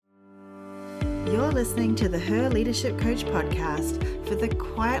You're listening to the Her Leadership Coach podcast for the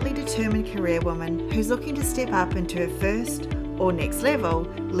quietly determined career woman who's looking to step up into her first or next level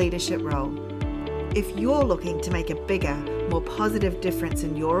leadership role. If you're looking to make a bigger, more positive difference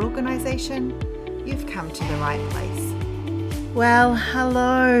in your organization, you've come to the right place. Well,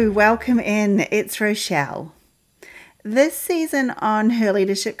 hello, welcome in. It's Rochelle. This season on Her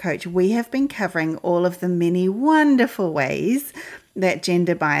Leadership Coach, we have been covering all of the many wonderful ways that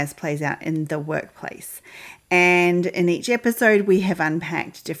gender bias plays out in the workplace. And in each episode, we have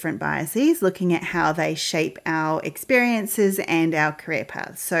unpacked different biases, looking at how they shape our experiences and our career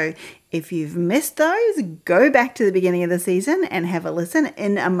paths. So if you've missed those, go back to the beginning of the season and have a listen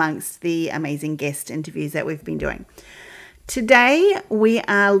in amongst the amazing guest interviews that we've been doing. Today, we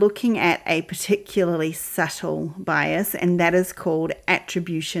are looking at a particularly subtle bias, and that is called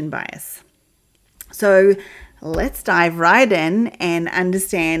attribution bias. So let's dive right in and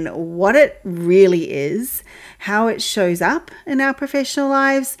understand what it really is, how it shows up in our professional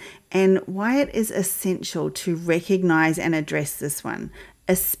lives, and why it is essential to recognize and address this one,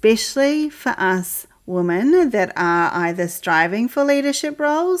 especially for us women that are either striving for leadership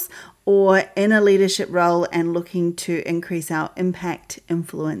roles or in a leadership role and looking to increase our impact,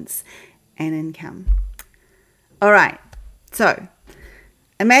 influence, and income. All right, so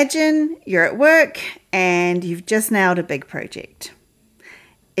imagine you're at work and you've just nailed a big project.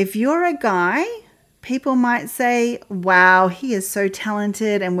 If you're a guy, people might say, wow, he is so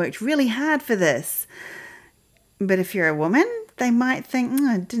talented and worked really hard for this. But if you're a woman, they might think,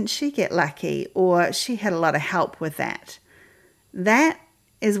 didn't she get lucky? Or she had a lot of help with that. That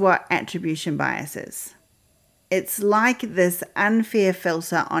is what attribution bias is. It's like this unfair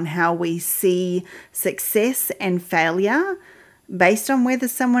filter on how we see success and failure based on whether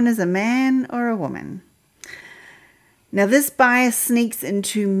someone is a man or a woman. Now, this bias sneaks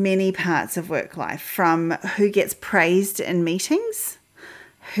into many parts of work life, from who gets praised in meetings,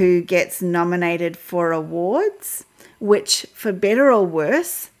 who gets nominated for awards, which, for better or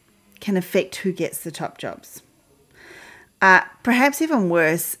worse, can affect who gets the top jobs. Perhaps even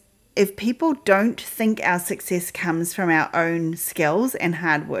worse, if people don't think our success comes from our own skills and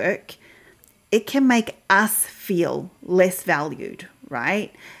hard work, it can make us feel less valued,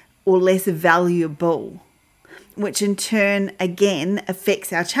 right? Or less valuable, which in turn, again,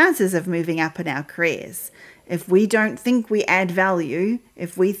 affects our chances of moving up in our careers. If we don't think we add value,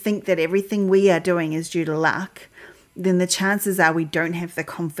 if we think that everything we are doing is due to luck, then the chances are we don't have the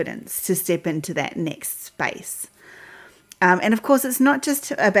confidence to step into that next space. And of course, it's not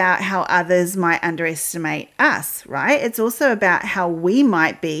just about how others might underestimate us, right? It's also about how we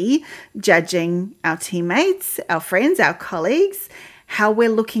might be judging our teammates, our friends, our colleagues, how we're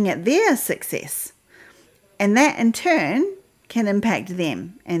looking at their success. And that in turn can impact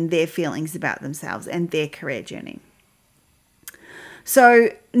them and their feelings about themselves and their career journey. So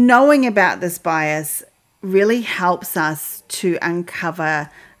knowing about this bias really helps us to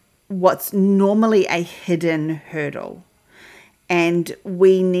uncover what's normally a hidden hurdle. And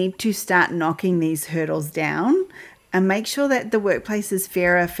we need to start knocking these hurdles down and make sure that the workplace is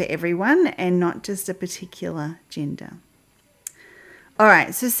fairer for everyone and not just a particular gender. All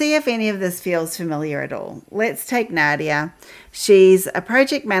right, so see if any of this feels familiar at all. Let's take Nadia. She's a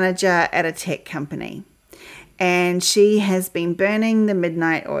project manager at a tech company. And she has been burning the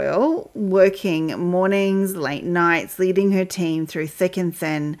midnight oil, working mornings, late nights, leading her team through thick and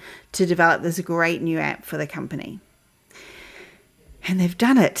thin to develop this great new app for the company. And they've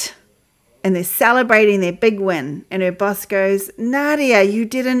done it. And they're celebrating their big win. And her boss goes, Nadia, you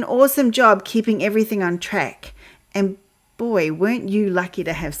did an awesome job keeping everything on track. And boy, weren't you lucky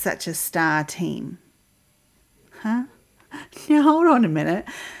to have such a star team? Huh? Now, hold on a minute.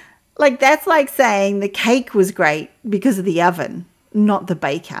 That's like saying the cake was great because of the oven, not the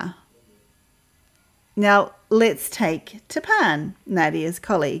baker. Now, let's take Tapan, Nadia's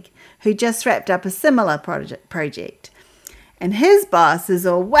colleague, who just wrapped up a similar project. And his boss is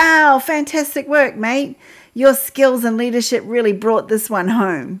all, wow, fantastic work, mate. Your skills and leadership really brought this one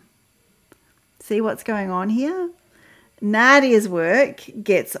home. See what's going on here? Nadia's work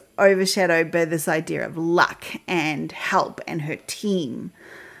gets overshadowed by this idea of luck and help and her team.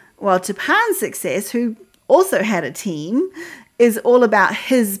 While Tapan's success, who also had a team, is all about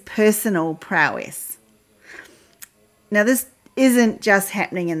his personal prowess. Now, this isn't just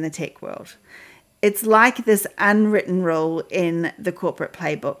happening in the tech world. It's like this unwritten rule in the corporate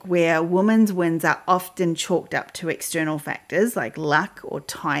playbook where women's wins are often chalked up to external factors like luck or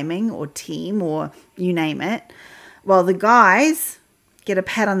timing or team or you name it, while the guys get a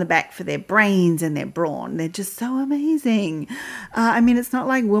pat on the back for their brains and their brawn. They're just so amazing. It's not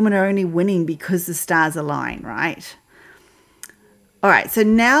like women are only winning because the stars align, right? All right, so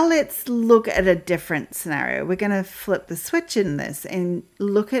now let's look at a different scenario. We're going to flip the switch in this and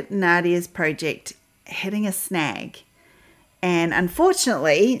look at Nadia's project hitting a snag. And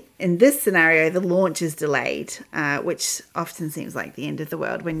unfortunately, in this scenario, the launch is delayed, which often seems like the end of the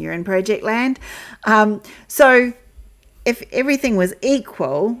world when you're in project land. So if everything was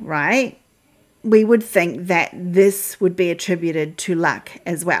equal, right, we would think that this would be attributed to luck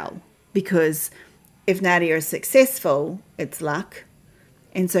as well. Because if Nadia is successful, it's luck.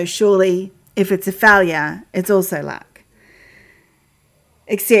 And so surely if it's a failure, it's also luck.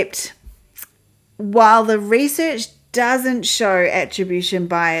 Except while the research doesn't show attribution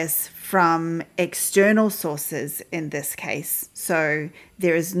bias from external sources in this case, so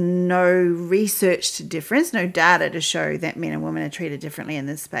there is no research difference, no data to show that men and women are treated differently in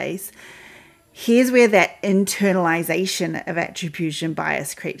this space, here's where that internalization of attribution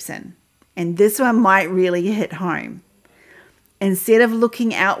bias creeps in. And this one might really hit home. Instead of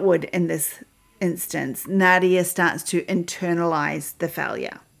looking outward in this instance, Nadia starts to internalize the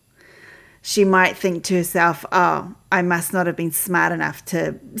failure. She might think to herself, oh, I must not have been smart enough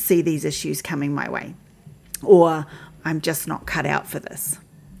to see these issues coming my way. Or I'm just not cut out for this.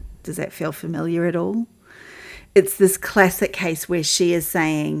 Does that feel familiar at all? It's this classic case where she is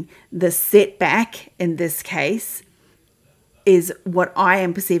saying the setback in this case is what I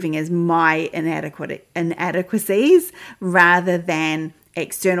am perceiving as my inadequacies rather than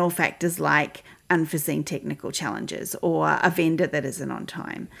external factors like unforeseen technical challenges or a vendor that isn't on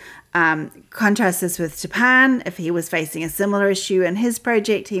time. Contrast this with Tapan. If he was facing a similar issue in his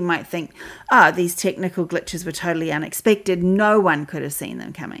project, he might think, these technical glitches were totally unexpected. No one could have seen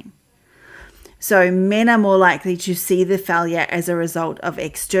them coming. So men are more likely to see the failure as a result of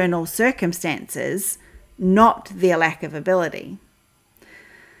external circumstances, not their lack of ability.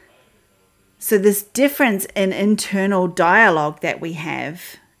 So this difference in internal dialogue that we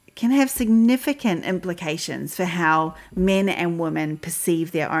have can have significant implications for how men and women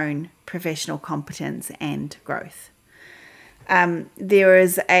perceive their own professional competence and growth. There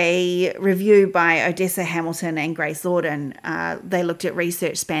is a review by Odessa Hamilton and Grace Lorden. They looked at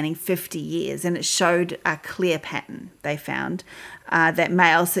research spanning 50 years, and it showed a clear pattern. They found that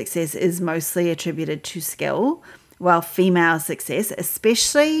male success is mostly attributed to skill, while female success,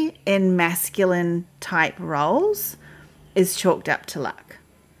 especially in masculine type roles, is chalked up to luck.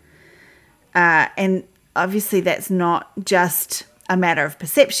 And obviously that's not just a matter of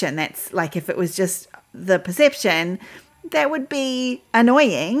perception. That's like if it was just the perception, that would be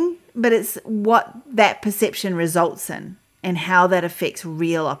annoying, but it's what that perception results in and how that affects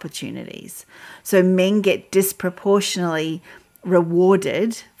real opportunities. So men get disproportionately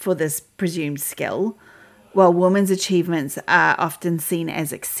rewarded for this presumed skill, while women's achievements are often seen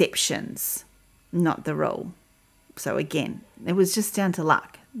as exceptions, not the rule. So again, it was just down to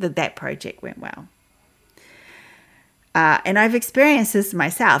luck that project went well. And I've experienced this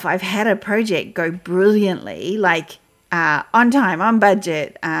myself. I've had a project go brilliantly, like on time, on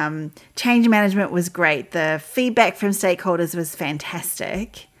budget. Change management was great. The feedback from stakeholders was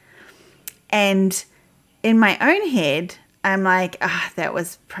fantastic. And in my own head, I'm like, that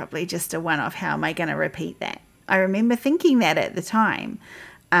was probably just a one-off. How am I going to repeat that? I remember thinking that at the time.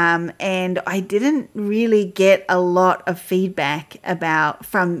 And I didn't really get a lot of feedback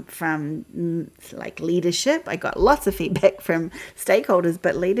from like leadership. I got lots of feedback from stakeholders,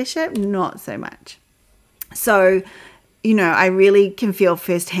 but leadership, not so much. So, I really can feel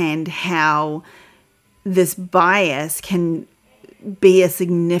firsthand how this bias can be a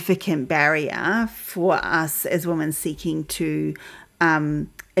significant barrier for us as women seeking to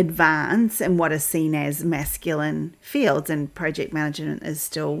advance in what is seen as masculine fields, and project management is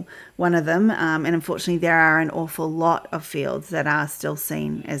still one of them. And unfortunately, there are an awful lot of fields that are still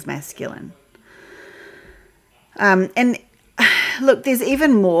seen as masculine. And look, there's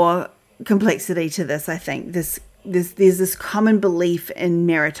even more complexity to this. I think there's this common belief in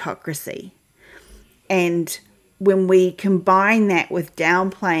meritocracy, and when we combine that with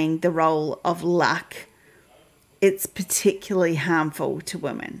downplaying the role of luck, it's particularly harmful to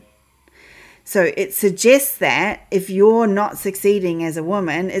women. So it suggests that if you're not succeeding as a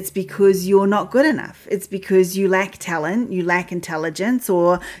woman, it's because you're not good enough. It's because you lack talent, you lack intelligence,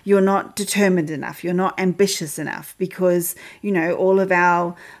 or you're not determined enough, you're not ambitious enough, because, all of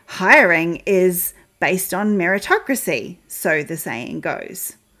our hiring is based on meritocracy, so the saying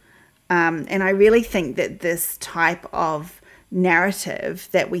goes. And I really think that this type of narrative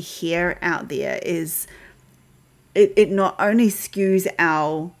that we hear out there is it not only skews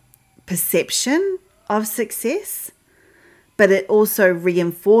our perception of success, but it also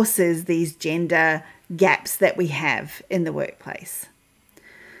reinforces these gender gaps that we have in the workplace.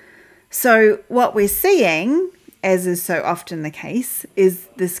 So what we're seeing, as is so often the case, is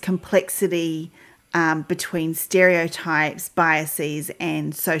this complexity between stereotypes, biases,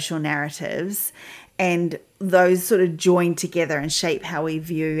 and social narratives, and those sort of join together and shape how we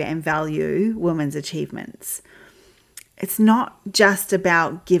view and value women's achievements. It's not just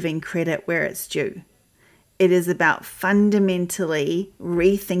about giving credit where it's due. It is about fundamentally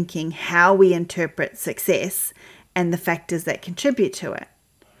rethinking how we interpret success and the factors that contribute to it.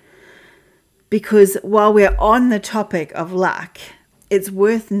 Because while we're on the topic of luck, it's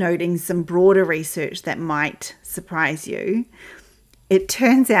worth noting some broader research that might surprise you. It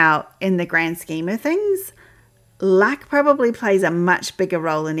turns out, in the grand scheme of things, luck probably plays a much bigger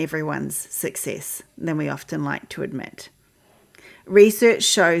role in everyone's success than we often like to admit. Research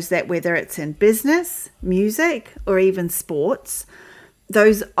shows that whether it's in business, music, or even sports,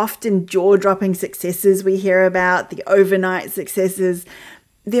 those often jaw-dropping successes we hear about, the overnight successes,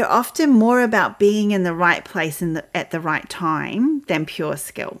 they're often more about being in the right place at the right time than pure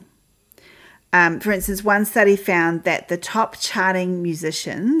skill. For instance, one study found that the top charting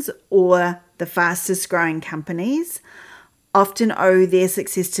musicians or the fastest growing companies often owe their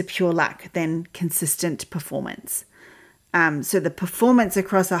success to pure luck than consistent performance. So the performance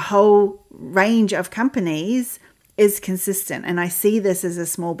across a whole range of companies is consistent. And I see this as a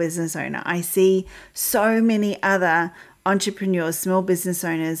small business owner. I see so many other entrepreneurs, small business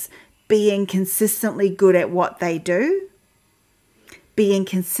owners, being consistently good at what they do, being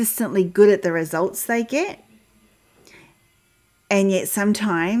consistently good at the results they get. And yet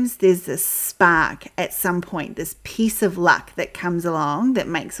sometimes there's this spark at some point, this piece of luck that comes along that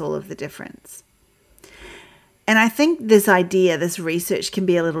makes all of the difference. And I think this idea, this research can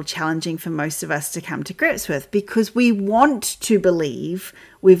be a little challenging for most of us to come to grips with, because we want to believe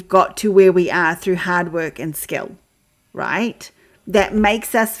we've got to where we are through hard work and skill, right? That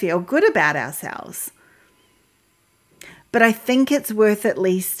makes us feel good about ourselves. But I think it's worth at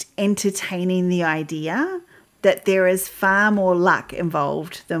least entertaining the idea that there is far more luck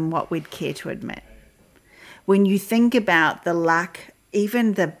involved than what we'd care to admit. When you think about the luck,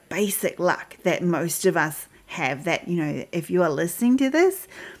 even the basic luck that most of us have, that, you know, if you are listening to this,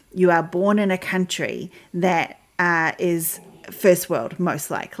 you are born in a country that is first world, most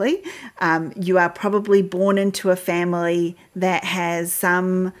likely. You are probably born into a family that has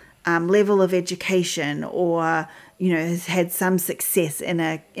some level of education, or, you know, has had some success in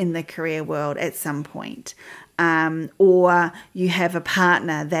the career world at some point. Or you have a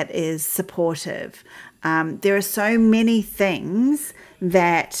partner that is supportive. There are so many things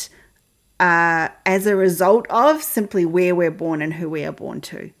that as a result of simply where we're born and who we are born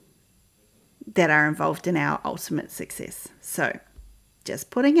to, that are involved in our ultimate success. So just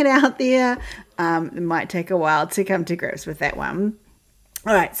putting it out there. It might take a while to come to grips with that one.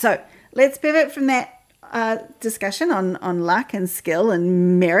 All right, so let's pivot from that discussion on luck and skill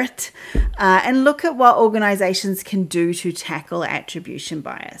and merit and look at what organizations can do to tackle attribution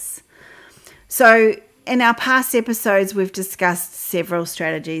bias. So in our past episodes, we've discussed several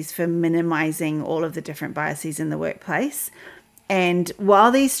strategies for minimizing all of the different biases in the workplace. And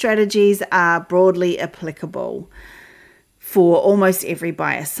while these strategies are broadly applicable for almost every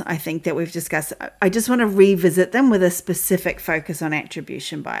bias, I think, that we've discussed, I just want to revisit them with a specific focus on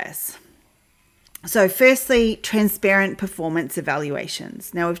attribution bias. So firstly, transparent performance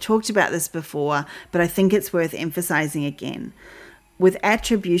evaluations. Now, we've talked about this before, but I think it's worth emphasizing again. With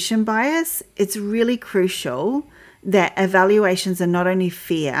attribution bias, it's really crucial that evaluations are not only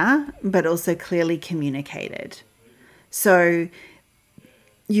fair, but also clearly communicated. So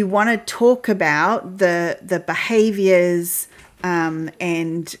you want to talk about the behaviors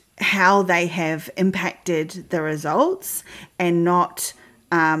and how they have impacted the results, and not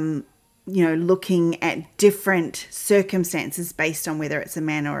looking at different circumstances based on whether it's a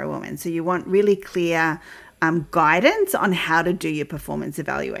man or a woman. So you want really clear guidance on how to do your performance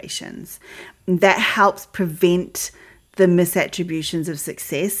evaluations. That helps prevent the misattributions of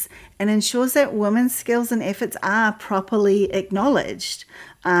success and ensures that women's skills and efforts are properly acknowledged,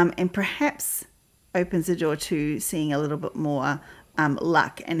 and perhaps opens the door to seeing a little bit more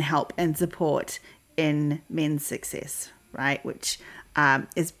luck and help and support in men's success, right? Which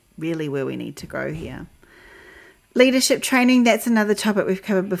is really where we need to grow here. Leadership training, that's another topic we've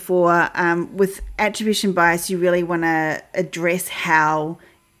covered before. With attribution bias, you really want to address how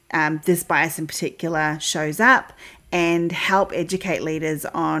this bias in particular shows up, and help educate leaders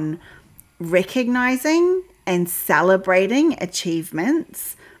on recognizing and celebrating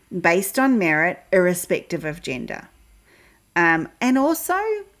achievements based on merit, irrespective of gender. And also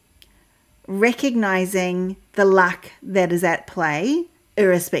recognizing the luck that is at play,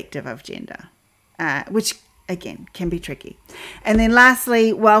 irrespective of gender, which again can be tricky. And then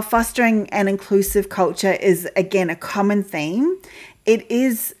lastly, while fostering an inclusive culture is again a common theme, it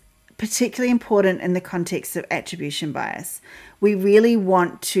is particularly important in the context of attribution bias. We really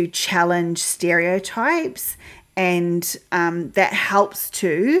want to challenge stereotypes, and that helps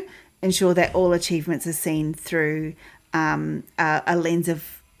to ensure that all achievements are seen through a lens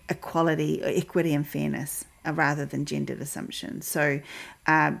of equality, equity and fairness, rather than gendered assumptions. So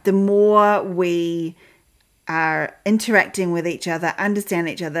the more we are interacting with each other, understand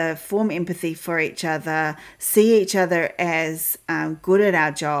each other, form empathy for each other, see each other as good at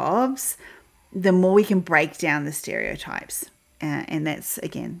our jobs, the more we can break down the stereotypes. And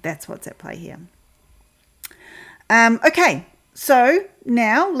that's what's at play here. Okay, so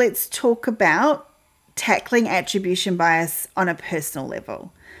now let's talk about tackling attribution bias on a personal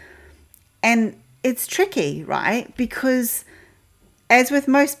level. And it's tricky, right? Because as with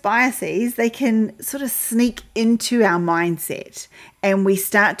most biases, they can sort of sneak into our mindset and we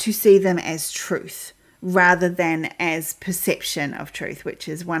start to see them as truth rather than as perception of truth, which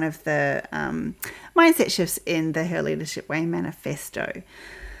is one of the mindset shifts in the Her Leadership Way manifesto.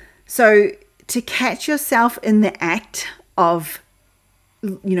 So to catch yourself in the act of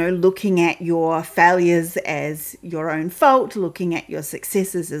looking at your failures as your own fault, looking at your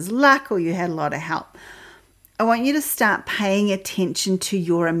successes as luck, or you had a lot of help, I want you to start paying attention to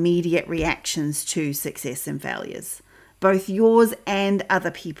your immediate reactions to success and failures, both yours and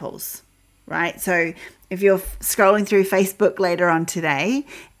other people's, right? So if you're scrolling through Facebook later on today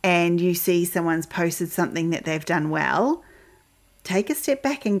and you see someone's posted something that they've done well, take a step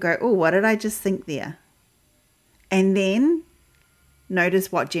back and go, oh, what did I just think there? And then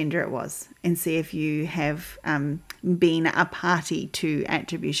notice what gender it was and see if you have been a party to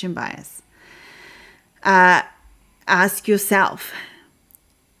attribution bias. Ask yourself,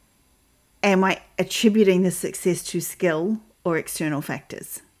 am I attributing the success to skill or external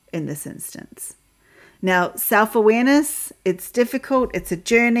factors in this instance? Now, self-awareness, it's difficult. It's a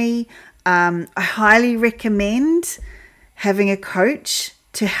journey. I highly recommend having a coach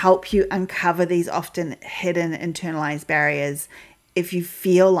to help you uncover these often hidden internalized barriers if you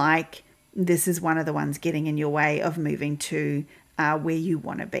feel like this is one of the ones getting in your way of moving to where you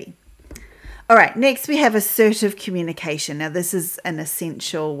want to be. All right, next we have assertive communication. Now, this is an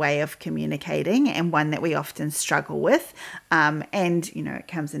essential way of communicating and one that we often struggle with. And, it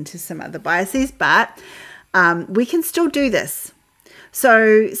comes into some other biases, but we can still do this.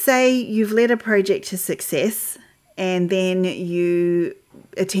 So say you've led a project to success and then you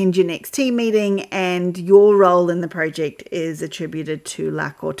attend your next team meeting and your role in the project is attributed to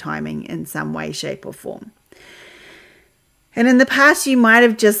luck or timing in some way, shape or form. And in the past, you might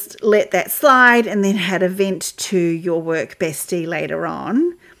have just let that slide and then had a vent to your work bestie later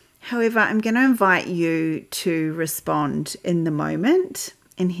on. However, I'm going to invite you to respond in the moment.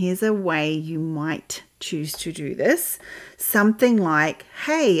 And here's a way you might choose to do this. Something like,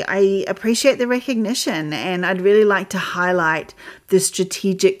 hey, I appreciate the recognition and I'd really like to highlight the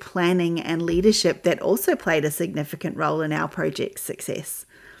strategic planning and leadership that also played a significant role in our project's success,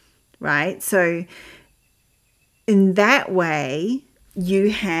 right? So in that way,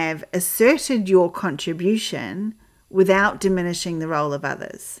 you have asserted your contribution without diminishing the role of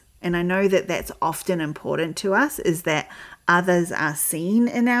others. And I know that that's often important to us, is that others are seen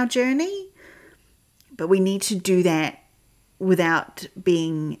in our journey, but we need to do that without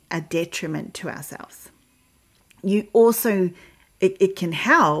being a detriment to ourselves. You also, it can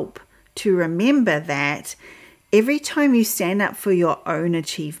help to remember that every time you stand up for your own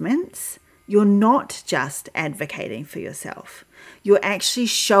achievements, you're not just advocating for yourself. You're actually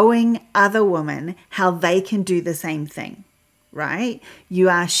showing other women how they can do the same thing, right? You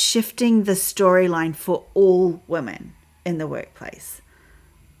are shifting the storyline for all women in the workplace.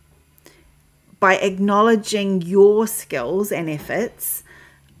 By acknowledging your skills and efforts,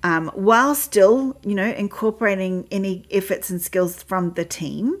 while still, incorporating any efforts and skills from the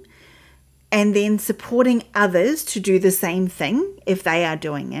team, and then supporting others to do the same thing if they are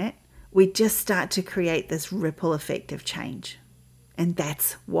doing it, we just start to create this ripple effect of change. And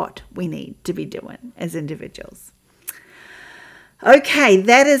that's what we need to be doing as individuals. Okay,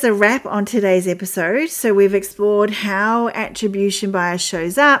 that is a wrap on today's episode. So we've explored how attribution bias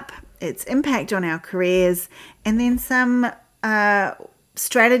shows up, its impact on our careers, and then some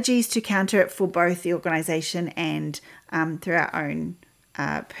strategies to counter it for both the organization and through our own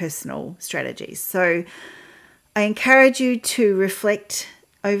personal strategies. So I encourage you to reflect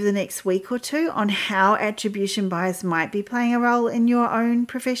over the next week or two on how attribution bias might be playing a role in your own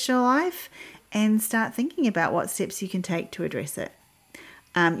professional life and start thinking about what steps you can take to address it.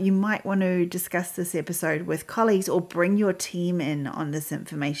 You might want to discuss this episode with colleagues or bring your team in on this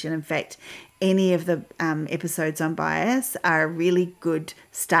information. In fact, any of the episodes on bias are really good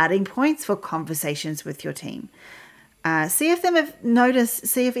starting points for conversations with your team. See if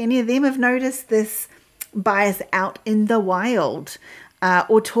any of them have noticed this bias out in the wild,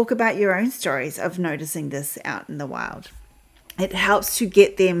 or talk about your own stories of noticing this out in the wild. It helps to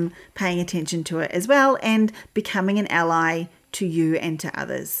get them paying attention to it as well and becoming an ally to you and to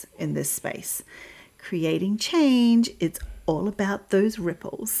others in this space. Creating change, it's all about those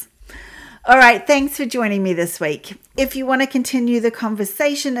ripples. All right, thanks for joining me this week. If you want to continue the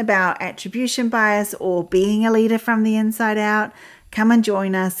conversation about attribution bias or being a leader from the inside out, come and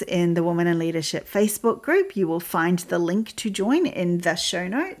join us in the Women in Leadership Facebook group. You will find the link to join in the show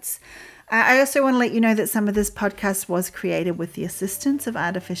notes. I also want to let you know that some of this podcast was created with the assistance of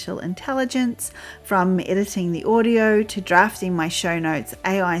artificial intelligence. From editing the audio to drafting my show notes,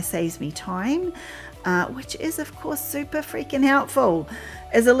 AI saves me time, which is, of course, super freaking helpful.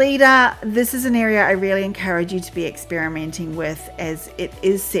 As a leader, this is an area I really encourage you to be experimenting with, as it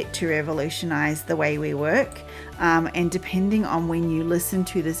is set to revolutionize the way we work. And depending on when you listen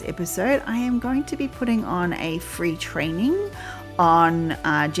to this episode, I am going to be putting on a free training on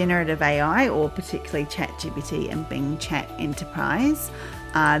generative AI, or particularly ChatGPT and Bing Chat Enterprise.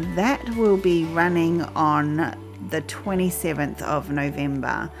 That will be running on the 27th of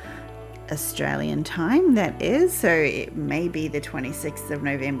November, Australian time, that is. So it may be the 26th of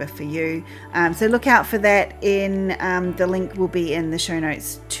November for you. So look out for that. The link will be in the show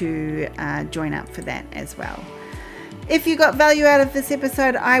notes to join up for that as well. If you got value out of this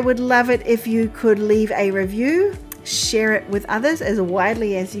episode, I would love it if you could leave a review. Share it with others as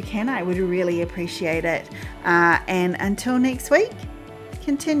widely as you can. I would really appreciate it. And until next week,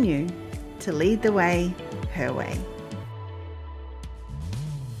 continue to lead the way, her way.